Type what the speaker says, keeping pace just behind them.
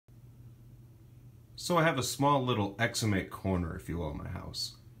So I have a small little XM8 corner, if you will, in my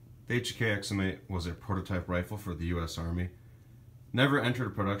house. The HK XM8 was a prototype rifle for the US Army. Never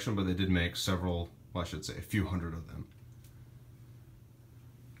entered production, but they did make several, well, I should say a few hundred of them.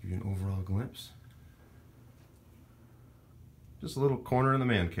 Give you an overall glimpse. Just a little corner in the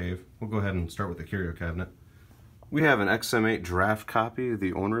man cave. We'll go ahead and start with the curio cabinet. We have an XM8 draft copy of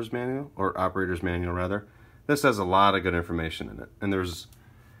the owner's manual, or operator's manual rather. This has a lot of good information in it, and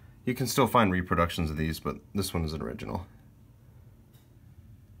you can still find reproductions of these, but this one is an original.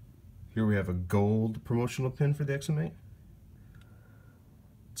 Here we have a gold promotional pin for the XM8.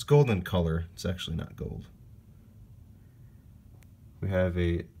 It's gold in color, it's actually not gold. We have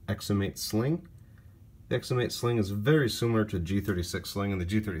a XM8 sling. The XM8 sling is very similar to the G36 sling, and the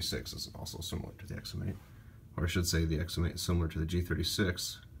G36 is also similar to the XM8. Or I should say the XM8 is similar to the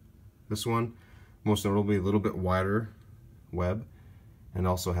G36. This one, most notably, a little bit wider web, and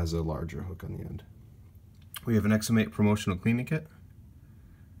also has a larger hook on the end. We have an XM8 promotional cleaning kit.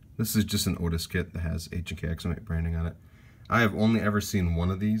 This is just an Otis kit that has H&K XM8 branding on it. I have only ever seen one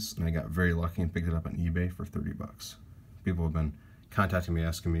of these, and I got very lucky and picked it up on eBay for 30 bucks. People have been contacting me,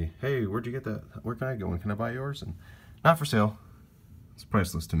 asking me, hey, where'd you get that? Where can I go? And can I buy yours? And not for sale. It's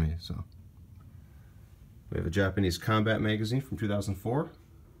priceless to me, so. We have a Japanese combat magazine from 2004.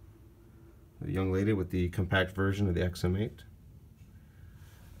 A young lady with the compact version of the XM8.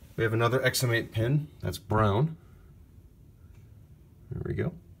 We have another XM8 pin, that's brown. There we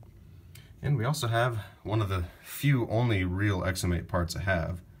go. And we also have one of the few only real XM8 parts I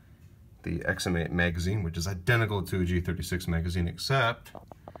have, the XM8 magazine, which is identical to a G36 magazine, except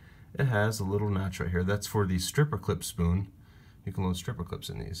it has a little notch right here. That's for the stripper clip spoon. You can load stripper clips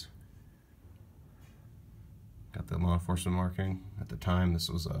in these. Got the law enforcement marking. At the time, this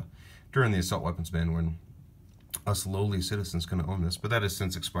was during the assault weapons ban when us lowly citizens couldn't own this, but that has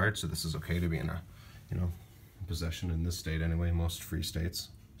since expired, so this is okay to be in a, possession in this state anyway, most free states.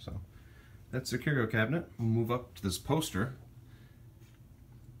 So that's the curio cabinet. We'll move up to this poster,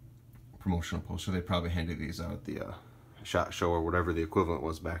 promotional poster. They probably handed these out at the SHOT Show or whatever the equivalent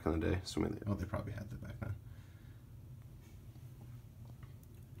was back in the day. So they probably had that back then.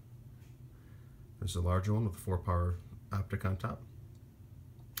 There's a larger one with a 4-power optic on top.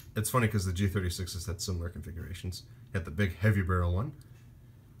 It's funny because the G36s had similar configurations. You had the big heavy barrel one,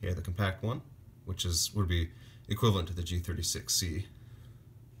 you had the compact one, which would be equivalent to the G36C.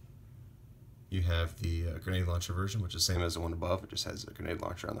 You have the grenade launcher version, which is the same as the one above. It just has a grenade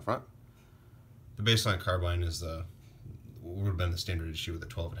launcher on the front. The baseline carbine is would have been the standard issue with a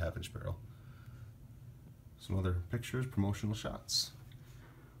 12.5 inch barrel. Some other pictures, promotional shots.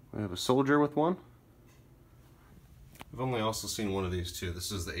 We have a soldier with one. I've only also seen one of these too.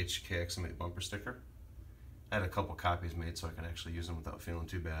 This is the HK XM8 bumper sticker. I had a couple copies made so I could actually use them without feeling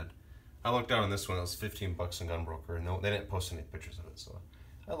too bad. I lucked out on this one. It was 15 bucks in Gunbroker, and they didn't post any pictures of it, so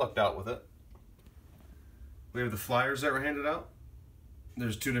I lucked out with it. We have the flyers that were handed out.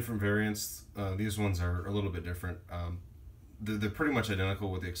 There's two different variants. These ones are a little bit different. They're pretty much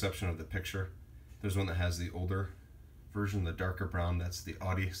identical with the exception of the picture. There's one that has the older version, the darker brown. That's the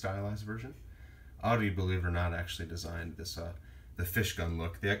Audi stylized version. Audi, believe it or not, actually designed this the fish gun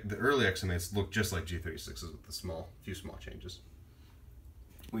look. The early XM8s look just like G36s with the few small changes.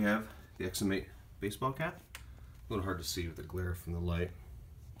 We have the XM8 baseball cap. A little hard to see with the glare from the light.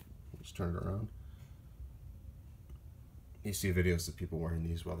 Just turn it around. You see videos of people wearing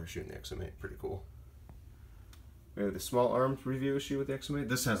these while they're shooting the XM8. Pretty cool. We have the small arms review issue with the XM8.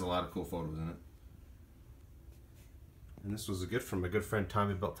 This has a lot of cool photos in it. And this was a gift from my good friend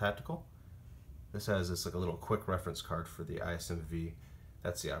Tommy Belt Tactical. This has like a little quick reference card for the ISMV.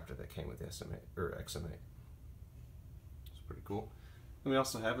 That's the optic that came with the XM8. It's pretty cool. And we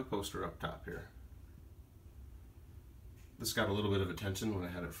also have a poster up top here. This got a little bit of attention when I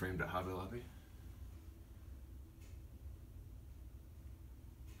had it framed at Hobby Lobby.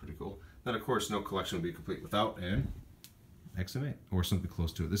 Pretty cool. Then of course no collection would be complete without an XM8 or something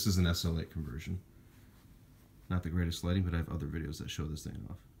close to it. This is an SL8 conversion. Not the greatest lighting, but I have other videos that show this thing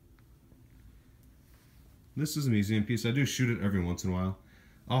off. This is a museum piece. I do shoot it every once in a while.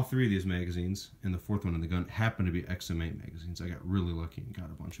 All three of these magazines and the fourth one in the gun happen to be XM8 magazines. I got really lucky and got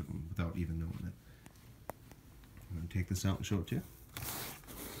a bunch of them without even knowing it. I'm going to take this out and show it to you.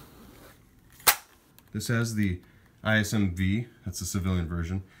 This has the ISMV, that's the civilian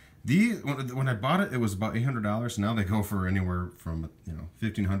version. When I bought it, it was about $800. Now they go for anywhere from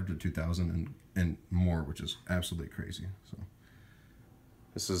 $1,500 to $2,000 and more, which is absolutely crazy. So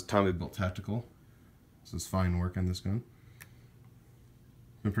this is Tommy Built Tactical. This is fine work on this gun.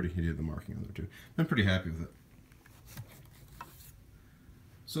 He did the marking on there too. I'm pretty happy with it.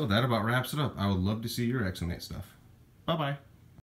 So that about wraps it up. I would love to see your XM8 stuff. Bye-bye.